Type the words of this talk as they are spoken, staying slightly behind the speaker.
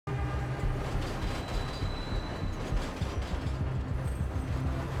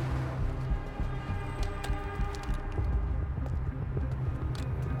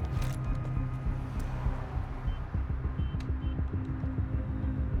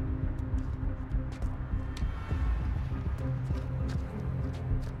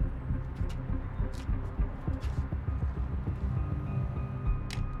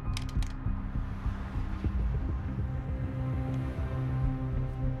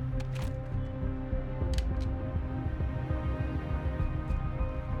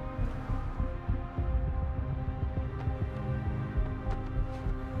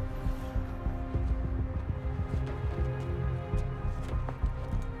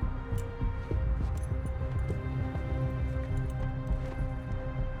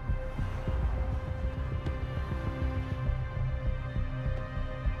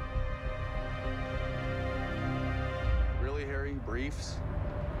carry briefs.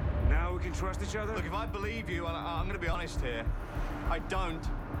 Now we can trust each other? Look, if I believe you, and I'm going to be honest here, I don't.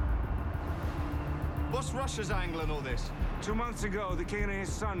 What's Russia's angle in all this? 2 months ago, the king and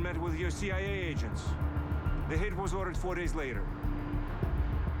his son met with your CIA agents. The hit was ordered 4 days later.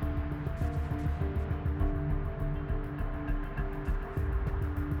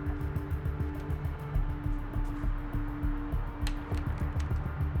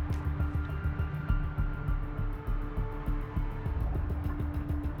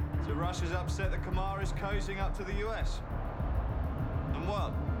 So Russia's upset that Kamar is cozying up to the US. And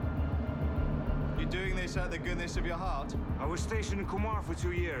what? You're doing this out of the goodness of your heart? I was stationed in Kumar for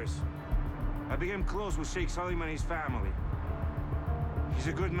 2 years. I became close with Sheikh Salim and his family. He's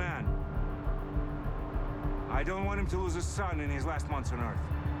a good man. I don't want him to lose his son in his last months on Earth.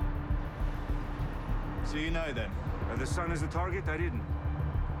 So you know then? That the son is the target? I didn't.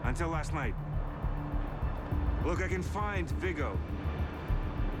 Until last night. Look, I can find Vigo.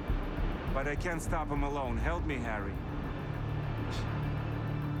 But I can't stop him alone. Help me, Harry.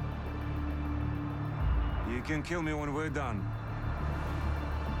 You can kill me when we're done.